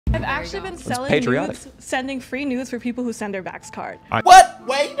I've actually been selling patriotic. nudes, sending free nudes for people who send their vax card. What?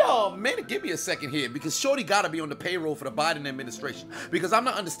 Wait a minute. Give me a second here, because Shorty gotta be on the payroll for the Biden administration. Because I'm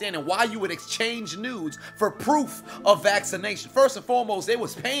not understanding why you would exchange nudes for proof of vaccination. First and foremost, they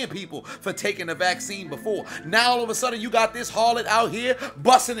was paying people for taking the vaccine before. Now all of a sudden you got this harlot out here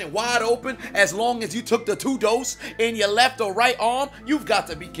busting it wide open as long as you took the 2-dose in your left or right arm. You've got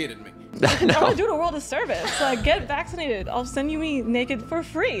to be kidding me. I want to do the world a service. Like, get vaccinated. I'll send you me naked for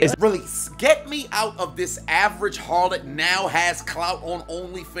free. Release. Get me out of this average harlot now has clout on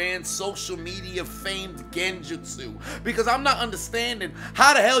OnlyFans, social media famed genjutsu. Because I'm not understanding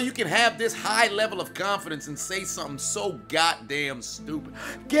how the hell you can have this high level of confidence and say something so goddamn stupid.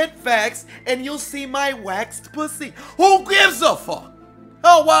 Get vaxxed and you'll see my waxed pussy. Who gives a fuck?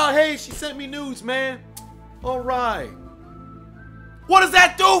 Oh wow, hey, she sent me nudes, man. Alright. What does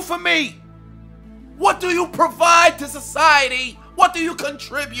that do for me? What do you provide to society? What do you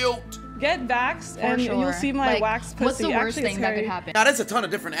contribute? Get vaxxed and you'll see my waxed pussy. What's the worst thing that could happen? Now, there's a ton of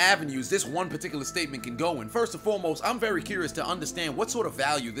different avenues this one particular statement can go in. First and foremost, I'm very curious to understand what sort of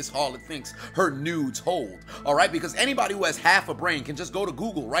value this harlot thinks her nudes hold. All right, because anybody who has half a brain can just go to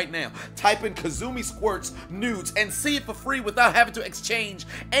Google right now, type in Kazumi squirts nudes, and see it for free without having to exchange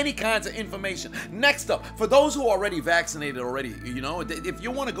any kinds of information. Next up, for those who are already vaccinated already, you know, if you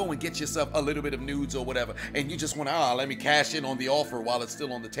want to go and get yourself a little bit of nudes or whatever, and you just want to, let me cash in on the offer while it's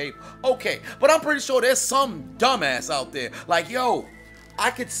still on the table. Okay, but I'm pretty sure there's some dumbass out there like, yo, I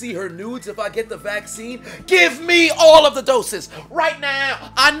could see her nudes if I get the vaccine. Give me all of the doses right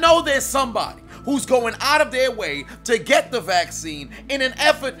now. I know there's somebody who's going out of their way to get the vaccine in an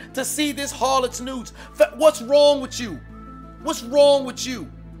effort to see this harlot's nudes. What's wrong with you? What's wrong with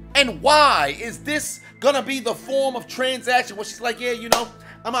you? And why is this gonna be the form of transaction where she's like, yeah, you know,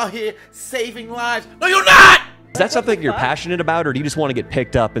 I'm out here saving lives? No, you're not! Is that something you're passionate about, or do you just want to get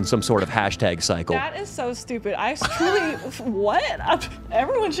picked up in some sort of hashtag cycle? That is so stupid. I truly, what?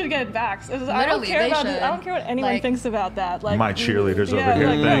 Everyone should get vaxxed. I don't care about. I don't care what anyone thinks about that. Like my cheerleaders over here.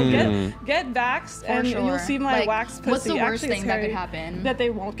 Like, get vaxxed and you'll see my waxed pussy. What's the worst thing that could happen? That they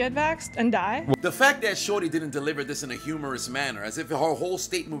won't get vaxxed and die. The fact that Shorty didn't deliver this in a humorous manner, as if her whole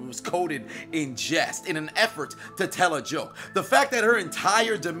statement was coded in jest, in an effort to tell a joke. The fact that her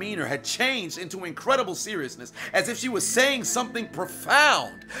entire demeanor had changed into incredible seriousness, as if she was saying something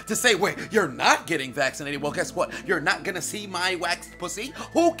profound to say, wait, you're not getting vaccinated. Well, guess what? You're not gonna see my waxed pussy?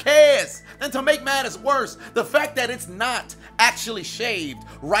 Who cares? And to make matters worse, the fact that it's not actually shaved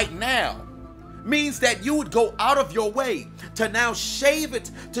right now means that you would go out of your way to now shave it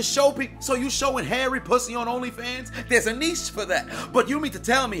to show people. So you showing hairy pussy on OnlyFans? There's a niche for that. But you mean to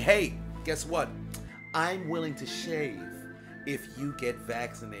tell me, hey, guess what? I'm willing to shave if you get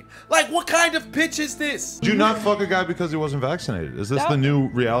vaccinated. Like, what kind of pitch is this? Do not fuck a guy because he wasn't vaccinated. Is this the new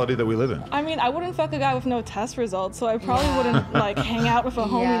reality that we live in? I mean, I wouldn't fuck a guy with no test results, so I probably wouldn't like hang out with a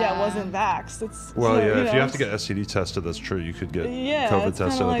homie that wasn't vaxxed. It's well, so, yeah, you if know, you have to get STD tested, that's true. You could get COVID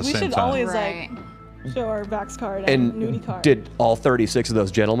tested like, at the same time. We should always like show our vax card and nudie card. Did all 36 of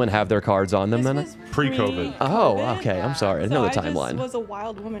those gentlemen have their cards on them then? Pre-COVID. Oh, okay. I'm sorry. I didn't know the timeline. I was a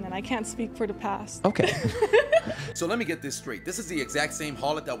wild woman, and I can't speak for the past. Okay. So let me get this straight. This is the exact same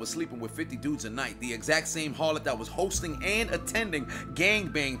harlot that was sleeping with 50 dudes a night. The exact same harlot that was hosting and attending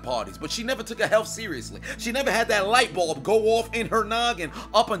gangbang parties. But she never took her health seriously. She never had that light bulb go off in her noggin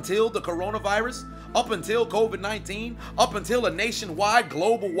up until the coronavirus, up until COVID-19, up until a nationwide,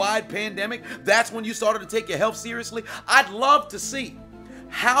 global-wide pandemic. That's when you started to take your health seriously. I'd love to see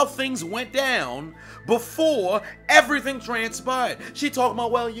how things went down before everything transpired. She talking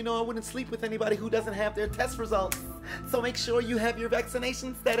about, well, you know, I wouldn't sleep with anybody who doesn't have their test results, so make sure you have your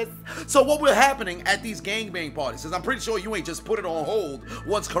vaccination status. So what was happening at these gangbang parties? Because I'm pretty sure you ain't just put it on hold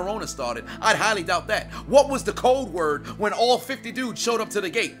once Corona started. I'd highly doubt that. What was the code word when all 50 dudes showed up to the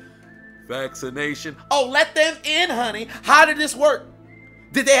gate? Vaccination. Oh, let them in, honey. How did this work?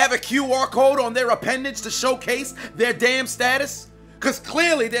 Did they have a QR code on their appendage to showcase their damn status? Because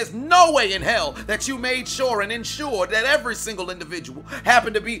clearly there's no way in hell that you made sure and ensured that every single individual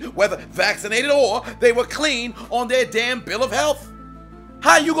happened to be, whether vaccinated or they were clean, on their damn bill of health.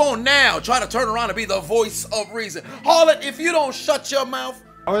 How you gonna now try to turn around and be the voice of reason? Harlot, if you don't shut your mouth.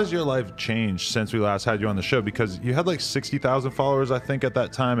 How has your life changed since we last had you on the show? Because you had like 60,000 followers, I think, at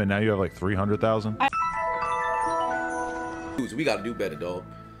that time, and now you have like 300,000. We gotta do better, dog.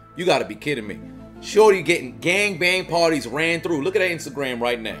 You gotta be kidding me. Shorty getting gangbang parties ran through. Look at her Instagram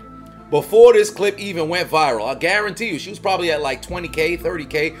right now. Before this clip even went viral, I guarantee you, she was probably at like 20K,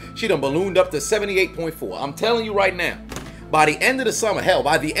 30K. She done ballooned up to 78.4. I'm telling you right now, by the end of the summer, hell,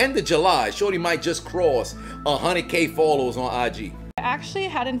 by the end of July, Shorty might just cross 100K followers on IG. I actually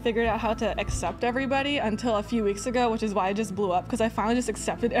hadn't figured out how to accept everybody until a few weeks ago, which is why I just blew up, because I finally just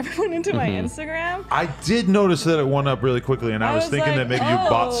accepted everyone into my Instagram. I did notice that it went up really quickly, and I was thinking that maybe you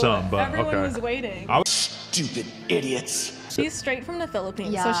bought some, but everyone was waiting. Stupid idiots. She's straight from the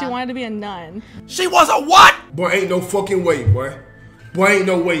Philippines, so she wanted to be a nun. She was a what? Boy, ain't no fucking way, boy. Boy, ain't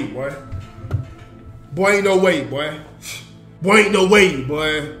no way, boy. Boy, ain't no way, boy. Boy, ain't no way,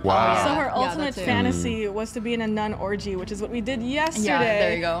 boy. Wow. So her ultimate fantasy was to be in a nun orgy, which is what we did yesterday. Yeah,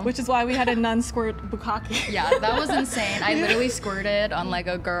 there you go. Which is why we had a nun squirt bukkake. Yeah, that was insane. I literally squirted on like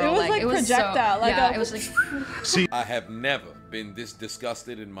a girl. It was like projectile. So, it was like. See, I have never been this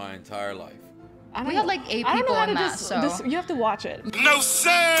disgusted in my entire life. We had like 8 people in that, so. You have to watch it. No,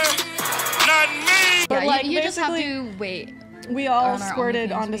 sir! Not me! But yeah, like, you just have to wait. We all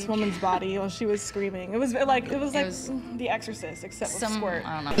squirted on this woman's body while she was screaming. It was like The Exorcist, except with squirt.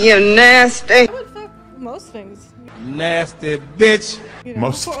 I don't know. You nasty. I would fuck most things. Nasty bitch. You know,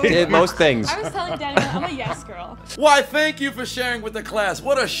 most things. I was telling Daddy I'm a yes girl. Why, thank you for sharing with the class.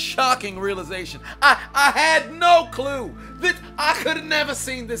 What a shocking realization. I had no clue. That I could have never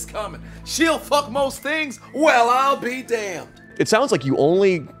seen this coming. She'll fuck most things? Well, I'll be damned. It sounds like you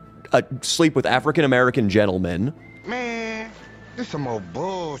only sleep with African-American gentlemen. Man, this some old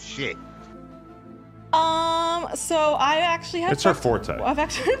bullshit. So I actually have. It's her forte. I've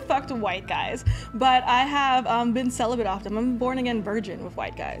actually fucked white guys, but I have been celibate often. I'm a born-again virgin with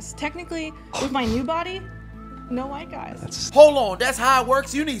white guys. Technically, with my new body, no white guys. Hold on, that's how it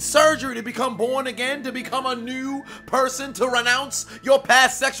works? You need surgery to become born again, to become a new person, to renounce your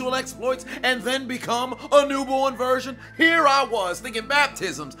past sexual exploits, and then become a newborn version? Here I was thinking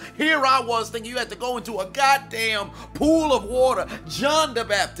baptisms. Here I was thinking you had to go into a goddamn pool of water. John the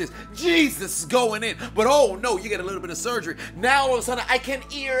Baptist, Jesus going in. But oh no, you get a little bit of surgery. Now all of a sudden I can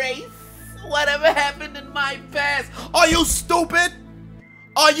erase whatever happened in my past. Are you stupid?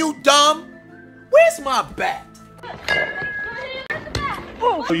 Are you dumb? Where's my bat?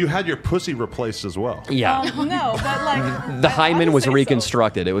 Oh, you had your pussy replaced as well. Yeah. No, but like The hymen was say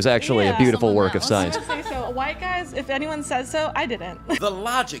reconstructed. It was actually a beautiful work of science. I say so. White guys, if anyone says so, I didn't. The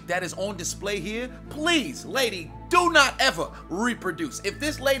logic that is on display here, please, lady, do not ever reproduce. If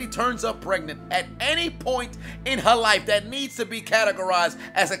this lady turns up pregnant at any point in her life, that needs to be categorized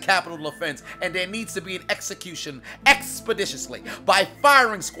as a capital offense, and there needs to be an execution expeditiously by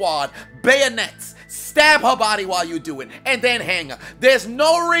firing squad, bayonets, stab her body while you do it, and then hang her. There's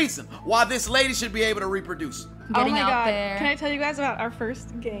no reason why this lady should be able to reproduce. Oh my God. Can I tell you guys about our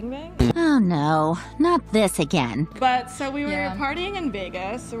first gangbang? Oh no, not this again. But so we were partying in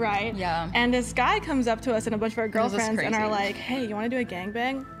Vegas, right? Yeah. And this guy comes up to us and a bunch of our girlfriends and are crazy. like, hey, you want to do a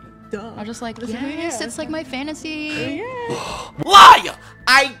gangbang? Duh. I'm just like, yes, it's like my fantasy. Yeah. Liar!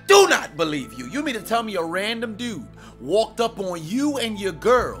 I do not believe you. You mean to tell me a random dude walked up on you and your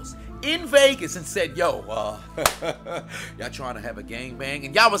girls in Vegas and said, yo, y'all trying to have a gangbang?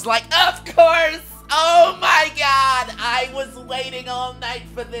 And y'all was like, of course! Oh my God! I was waiting all night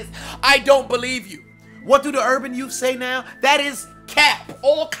for this. I don't believe you. What do the urban youth say now? That is cap.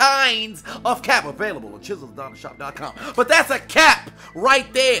 All kinds of cap available at chiseled.shop.com. But that's a cap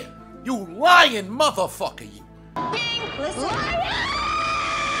right there. You lying motherfucker, you.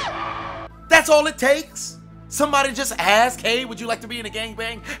 That's all it takes. Somebody just ask, hey, would you like to be in a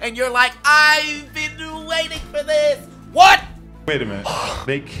gangbang? And you're like, I've been waiting for this. What? Wait a minute.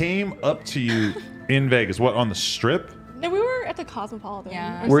 They came up to you in Vegas. What, on the strip? No, we were at the Cosmopolitan.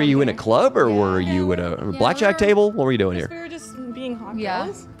 Yeah. Were you in a club or were you at a blackjack table? What were you doing here? We were just being hot Yeah,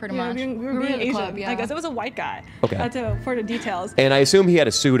 girls. pretty You know, much. We were We were being in the Asian. club, yeah. I guess it was a white guy. Okay. For the details. And I assume he had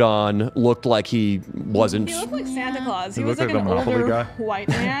a suit on, looked like he wasn't. He looked like Santa Claus. He He was looked like like an the Monopoly older guy. white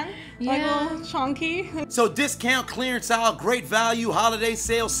man. Like a little chunky. So discount clearance aisle, great value, holiday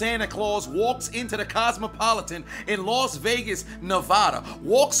sale Santa Claus walks into the Cosmopolitan in Las Vegas, Nevada.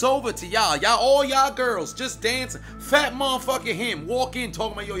 Walks over to y'all, all y'all girls just dancing. Fat motherfucker him, walk in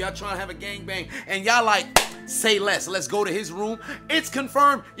talking about, yo, y'all trying to have a gangbang. And y'all like, say less, let's go to his room. It's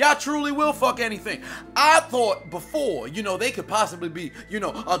confirmed, y'all truly will fuck anything. I thought before, they could possibly be,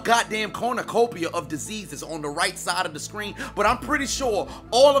 a goddamn cornucopia of diseases on the right side of the screen. But I'm pretty sure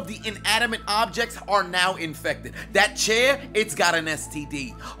all of the inanimate objects are now infected. That chair, it's got an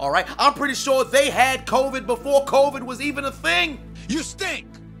STD, all right? I'm pretty sure they had COVID before COVID was even a thing. You stink.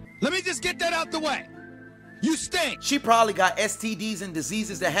 Let me just get that out the way. You stink. She probably got STDs and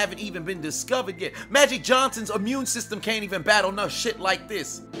diseases that haven't even been discovered yet. Magic Johnson's immune system can't even battle no shit like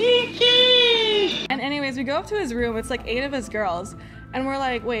this. And anyways, we go up to his room. It's like 8 of us girls. And we're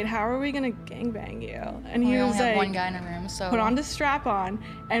like, wait, how are we gonna gangbang you? And he was like, one guy in a room, so put on the strap on,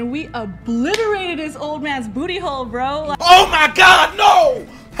 and we obliterated his old man's booty hole, bro. Like, oh my God, no!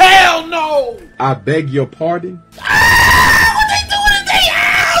 Hell no! I beg your pardon? Ah, what they doing in their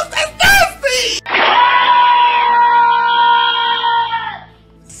house? That's nasty!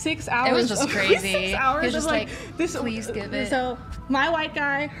 6 hours. It was just crazy. 6 hours. He was just like, this. Please give it. So my white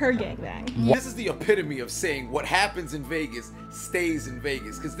guy, her gangbang. This is the epitome of saying what happens in Vegas stays in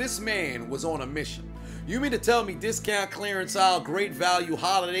Vegas, because this man was on a mission. You mean to tell me discount clearance aisle, great value,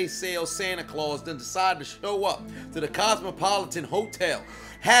 holiday sale Santa Claus then decided to show up to the Cosmopolitan Hotel,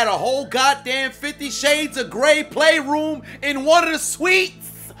 had a whole goddamn 50 Shades of Grey playroom in one of the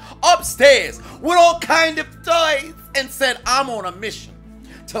suites upstairs with all kind of toys, and said, I'm on a mission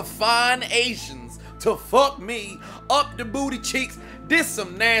to find Asians to fuck me up the booty cheeks. This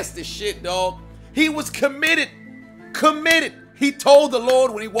some nasty shit, dog. He was committed. He told the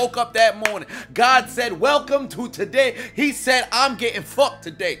Lord when he woke up that morning, God said, welcome to today. He said, I'm getting fucked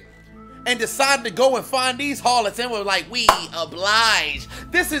today. And decided to go and find these harlots, and we're like, we oblige.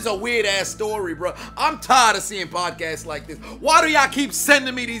 This is a weird ass story, bro. I'm tired of seeing podcasts like this. Why do y'all keep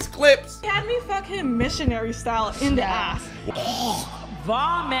sending me these clips? He had me fuck him missionary style in the ass.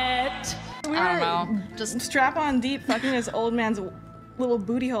 Vomit. We I were don't know. Just strap on deep fucking this old man's little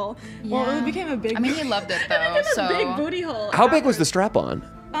booty hole. Well, it became a big. I mean, he loved it though. It became so a big booty hole. How big was the strap on?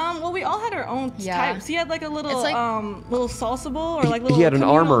 Well, we all had our own types. He had like a little, It's like- little salsa bowl or like little. He had an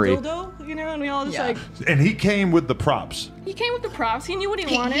Cameo armory. dildo, you know, and we all just like. And he came with the props. He came with the props. He knew what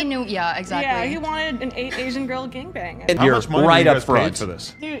he wanted. He knew, yeah, exactly. Yeah, he wanted an 8 Asian girl gangbang. And How you're much money right were you up guys paid front for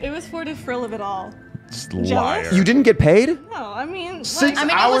this? Dude, it was for the thrill of it all. Just Jealous? liar. You didn't get paid? No, I mean, 6 like,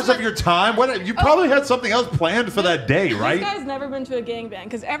 hours of your time? What? You probably had something else planned for that day, right? This guy's never been to a gangbang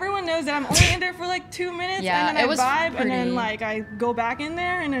because everyone knows that I'm only in there for like 2 minutes, Yeah, and then it I was vibe, and pretty- then like I go back in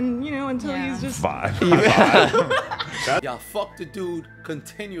there, and then you know until Yeah. he's just. Vibe. Y'all fucked the dude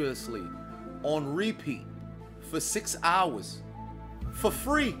continuously on repeat for 6 hours for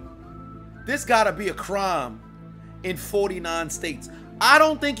free. This gotta be a crime in 49 states. I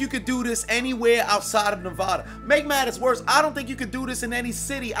don't think you could do this anywhere outside of Nevada. Make matters worse, I don't think you could do this in any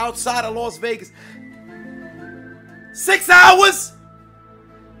city outside of Las Vegas. 6 hours?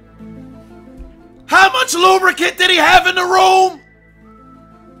 How much lubricant did he have in the room?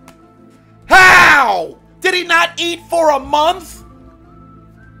 How? Did he not eat for a month?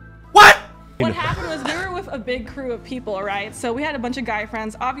 What? What happened was we were with a big crew of people, right? So we had a bunch of guy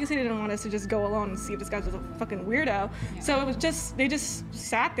friends. Obviously, they didn't want us to just go alone and see if this guy was a fucking weirdo. So it was just, they just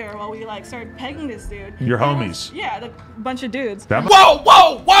sat there while we like started pegging this dude. Your And homies. yeah, the bunch of dudes. That Whoa,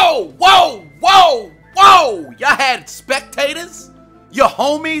 whoa, whoa, whoa, whoa, whoa! Y'all had spectators? Your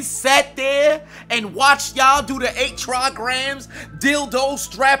homies sat there and watched y'all do the 8 trigrams, dildo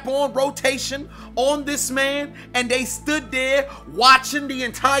strap-on rotation on this man, and they stood there watching the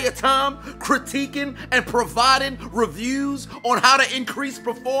entire time, critiquing and providing reviews on how to increase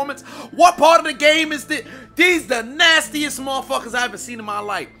performance. What part of the game is this? These the nastiest motherfuckers I've ever seen in my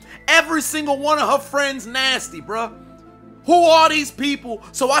life. Every single one of her friends nasty, bruh. Who are these people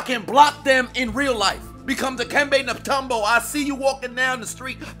so I can block them in real life? Become the Kembe Natumbo. I see you walking down the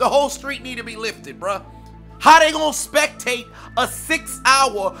street. The whole street need to be lifted, bruh. How they gonna spectate a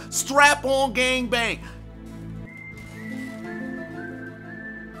 6-hour strap-on gangbang?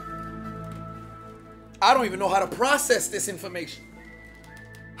 I don't even know how to process this information.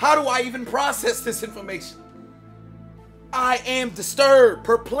 How do I even process this information? I am disturbed,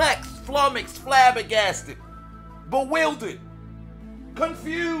 perplexed, flummoxed, flabbergasted, bewildered,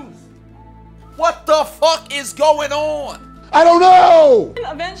 confused. What the fuck is going on? I don't know! And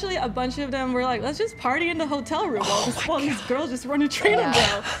eventually, a bunch of them were like, let's just party in the hotel room while these girls just run a train and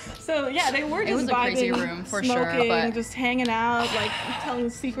go. So yeah, they were It just was a vibing, crazy room, for sure, smoking, but- just hanging out, like telling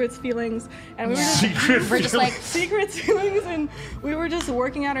secrets, feelings, and we were just We're just like, secrets, feelings, and we were just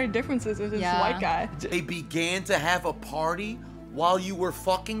working out our differences with this white guy. They began to have a party while you were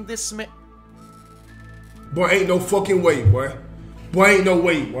fucking this man. Boy, ain't no fucking way, boy. Boy, ain't no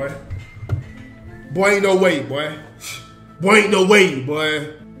way, boy. Boy, ain't no way, boy. Boy, ain't no way,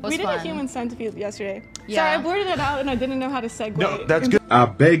 boy. We did a human centipede yesterday. Yeah. Sorry, I blurted it out and I didn't know how to segue. No, that's good. I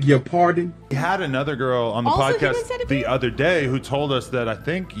beg your pardon? We had another girl on the Also human podcast centipede? the other day who told us that I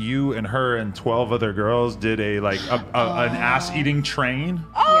think you and her and 12 other girls did a an ass-eating train.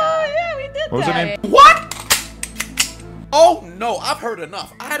 Oh yeah, we did What was her that. name? What? Oh no, I've heard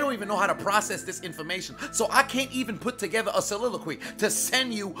enough. I don't even know how to process this information, so I can't even put together a soliloquy to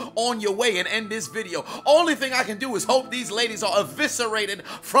send you on your way and end this video. Only thing I can do is hope these ladies are eviscerated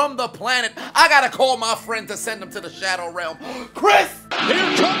from the planet. I gotta call my friend to send them to the Shadow Realm. Chris!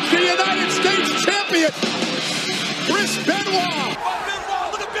 Here comes the United States champion, Chris Benoit.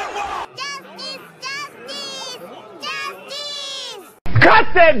 Cut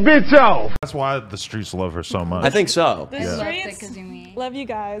that bitch off! That's why the streets love her so much. I think so. The Love streets, the Kazumi. love you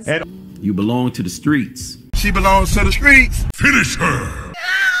guys. You belong to the streets. She belongs to the streets. Finish her.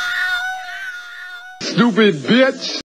 Stupid bitch.